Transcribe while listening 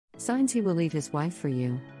Signs he will leave his wife for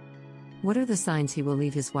you. What are the signs he will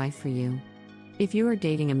leave his wife for you? If you are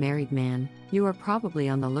dating a married man, you are probably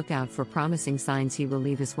on the lookout for promising signs he will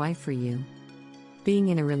leave his wife for you. Being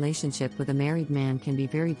in a relationship with a married man can be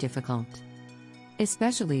very difficult.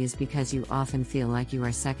 Especially is because you often feel like you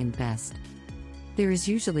are second best. There is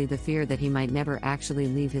usually the fear that he might never actually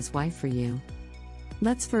leave his wife for you.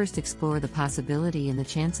 Let's first explore the possibility and the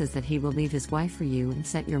chances that he will leave his wife for you and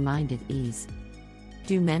set your mind at ease.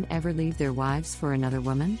 Do men ever leave their wives for another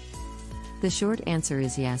woman? The short answer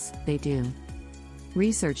is yes, they do.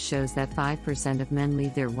 Research shows that 5% of men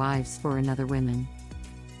leave their wives for another woman.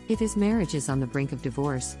 If his marriage is on the brink of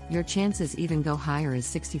divorce, your chances even go higher as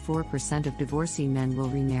 64% of divorcee men will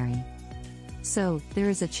remarry. So, there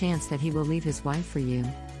is a chance that he will leave his wife for you.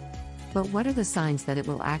 But what are the signs that it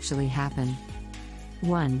will actually happen?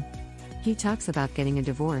 1. He talks about getting a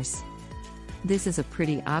divorce. This is a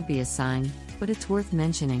pretty obvious sign, but it's worth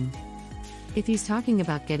mentioning. If he's talking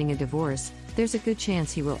about getting a divorce, there's a good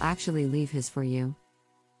chance he will actually leave his for you.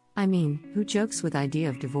 I mean, who jokes with idea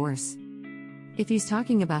of divorce? If he's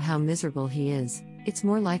talking about how miserable he is, it's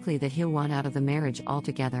more likely that he'll want out of the marriage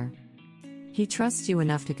altogether. He trusts you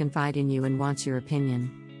enough to confide in you and wants your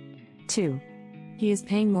opinion. 2. He is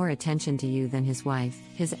paying more attention to you than his wife,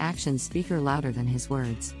 his actions speak louder than his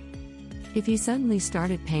words. If he suddenly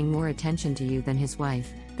started paying more attention to you than his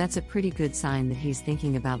wife, that's a pretty good sign that he's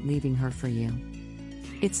thinking about leaving her for you.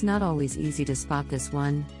 It's not always easy to spot this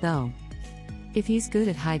one, though. If he's good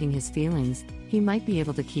at hiding his feelings, he might be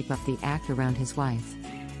able to keep up the act around his wife.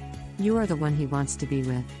 You are the one he wants to be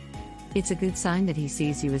with. It's a good sign that he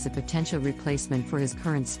sees you as a potential replacement for his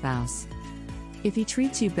current spouse. If he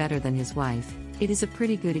treats you better than his wife, it is a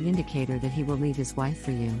pretty good indicator that he will leave his wife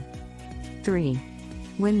for you. 3.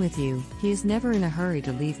 When with you, he is never in a hurry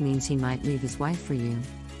to leave means he might leave his wife for you.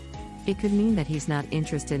 It could mean that he's not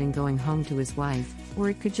interested in going home to his wife, or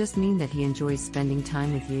it could just mean that he enjoys spending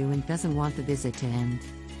time with you and doesn't want the visit to end.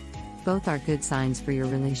 Both are good signs for your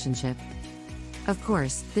relationship. Of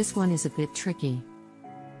course, this one is a bit tricky.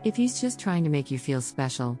 If he's just trying to make you feel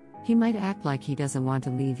special, he might act like he doesn't want to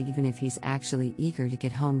leave even if he's actually eager to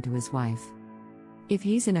get home to his wife. If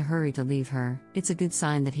he's in a hurry to leave her, it's a good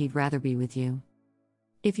sign that he'd rather be with you.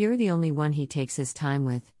 If you're the only one he takes his time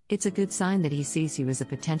with, it's a good sign that he sees you as a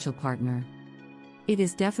potential partner. It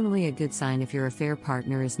is definitely a good sign if your affair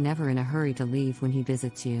partner is never in a hurry to leave when he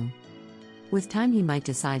visits you. With time he might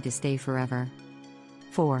decide to stay forever.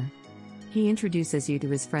 4. He introduces you to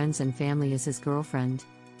his friends and family as his girlfriend.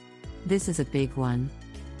 This is a big one.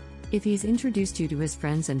 If he's introduced you to his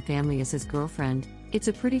friends and family as his girlfriend, it's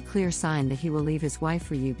a pretty clear sign that he will leave his wife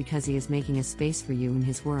for you because he is making a space for you in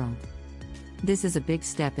his world. This is a big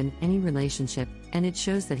step in any relationship, and it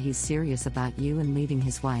shows that he's serious about you and leaving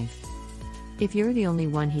his wife. If you're the only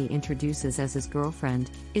one he introduces as his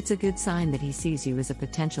girlfriend, it's a good sign that he sees you as a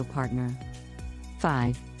potential partner.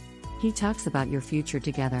 5. He talks about your future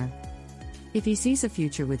together. If he sees a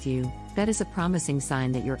future with you, that is a promising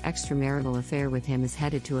sign that your extramarital affair with him is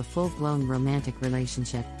headed to a full-blown romantic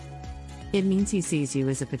relationship. It means he sees you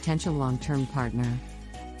as a potential long-term partner.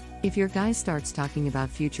 If your guy starts talking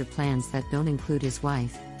about future plans that don't include his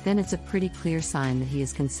wife, then it's a pretty clear sign that he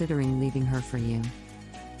is considering leaving her for you.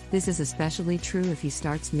 This is especially true if he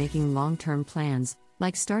starts making long-term plans,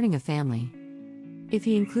 like starting a family. If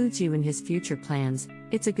he includes you in his future plans,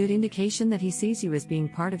 it's a good indication that he sees you as being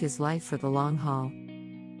part of his life for the long haul.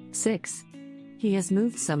 6. He has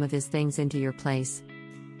moved some of his things into your place.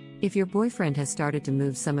 If your boyfriend has started to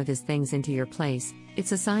move some of his things into your place,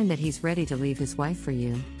 it's a sign that he's ready to leave his wife for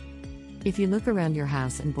you. If you look around your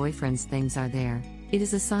house and boyfriend's things are there, it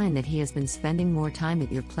is a sign that he has been spending more time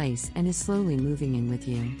at your place and is slowly moving in with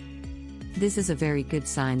you. This is a very good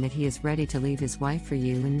sign that he is ready to leave his wife for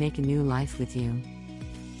you and make a new life with you.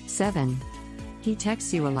 7. He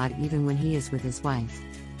texts you a lot even when he is with his wife.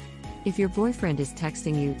 If your boyfriend is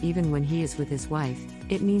texting you even when he is with his wife,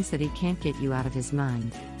 it means that he can't get you out of his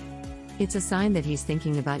mind. It's a sign that he's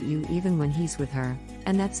thinking about you even when he's with her,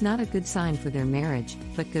 and that's not a good sign for their marriage,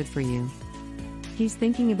 but good for you. He's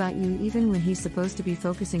thinking about you even when he's supposed to be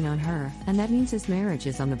focusing on her, and that means his marriage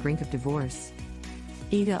is on the brink of divorce.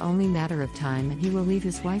 It's only a matter of time and he will leave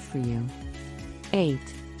his wife for you. 8.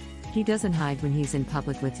 He doesn't hide when he's in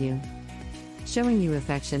public with you. Showing you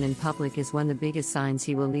affection in public is one of the biggest signs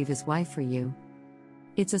he will leave his wife for you.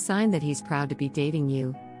 It's a sign that he's proud to be dating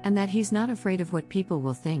you, and that he's not afraid of what people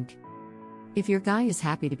will think. If your guy is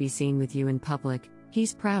happy to be seen with you in public,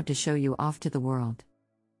 he's proud to show you off to the world.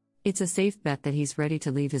 It's a safe bet that he's ready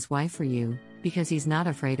to leave his wife for you, because he's not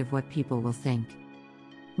afraid of what people will think.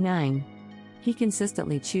 9. He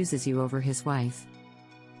consistently chooses you over his wife.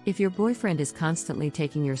 If your boyfriend is constantly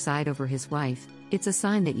taking your side over his wife, it's a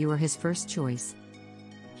sign that you are his first choice.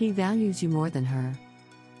 He values you more than her.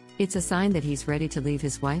 It's a sign that he's ready to leave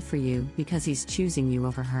his wife for you because he's choosing you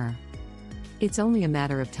over her. It's only a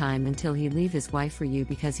matter of time until he leave his wife for you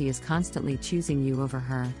because he is constantly choosing you over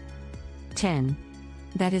her. 10.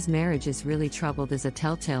 That his marriage is really troubled is a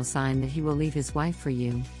telltale sign that he will leave his wife for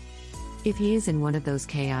you. If he is in one of those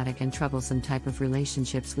chaotic and troublesome type of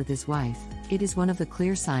relationships with his wife, it is one of the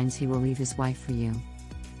clear signs he will leave his wife for you.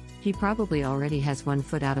 He probably already has one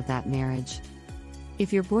foot out of that marriage.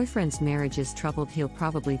 If your boyfriend's marriage is troubled, he'll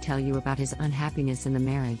probably tell you about his unhappiness in the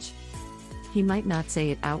marriage. He might not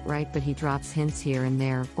say it outright, but he drops hints here and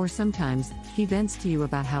there, or sometimes, he vents to you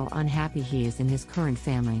about how unhappy he is in his current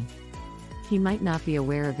family. He might not be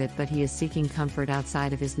aware of it, but he is seeking comfort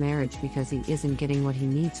outside of his marriage because he isn't getting what he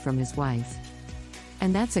needs from his wife.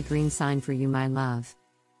 And that's a green sign for you, my love.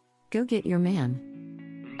 Go get your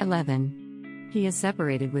man. 11. He is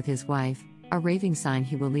separated with his wife, a raving sign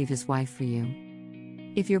he will leave his wife for you.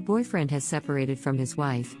 If your boyfriend has separated from his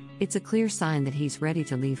wife, it's a clear sign that he's ready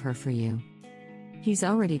to leave her for you. He's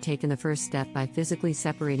already taken the first step by physically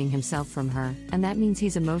separating himself from her, and that means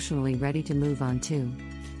he's emotionally ready to move on too.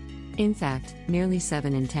 In fact, nearly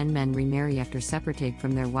 7 in 10 men remarry after separating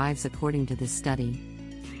from their wives according to this study.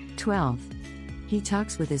 12. He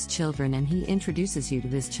talks with his children and he introduces you to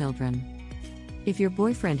his children. If your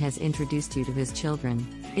boyfriend has introduced you to his children,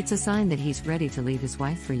 it's a sign that he's ready to leave his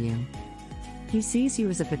wife for you. He sees you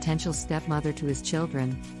as a potential stepmother to his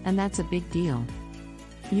children, and that's a big deal.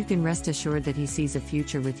 You can rest assured that he sees a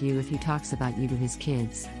future with you if he talks about you to his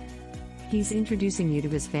kids. He's introducing you to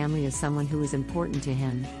his family as someone who is important to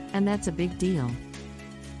him, and that's a big deal.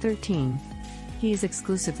 13. He is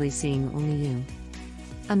exclusively seeing only you.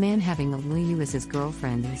 A man having only you as his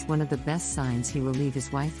girlfriend is one of the best signs he will leave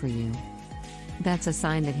his wife for you. That's a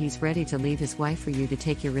sign that he's ready to leave his wife for you to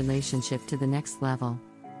take your relationship to the next level.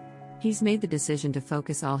 He's made the decision to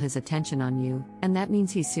focus all his attention on you, and that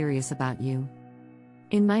means he's serious about you.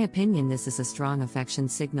 In my opinion, this is a strong affection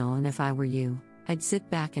signal, and if I were you, I'd sit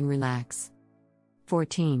back and relax.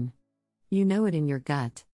 14. You know it in your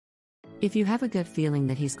gut. If you have a gut feeling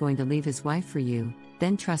that he's going to leave his wife for you,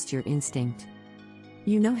 then trust your instinct.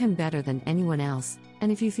 You know him better than anyone else,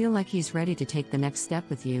 and if you feel like he's ready to take the next step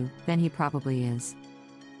with you, then he probably is.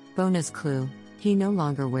 Bonus clue: he no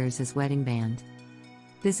longer wears his wedding band.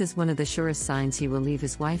 This is one of the surest signs he will leave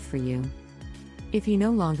his wife for you. If he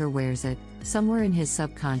no longer wears it, somewhere in his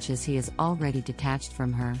subconscious he is already detached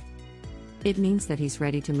from her. It means that he's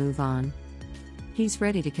ready to move on. He's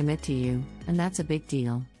ready to commit to you, and that's a big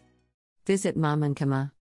deal. Visit Mom and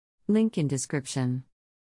Kama. Link in description.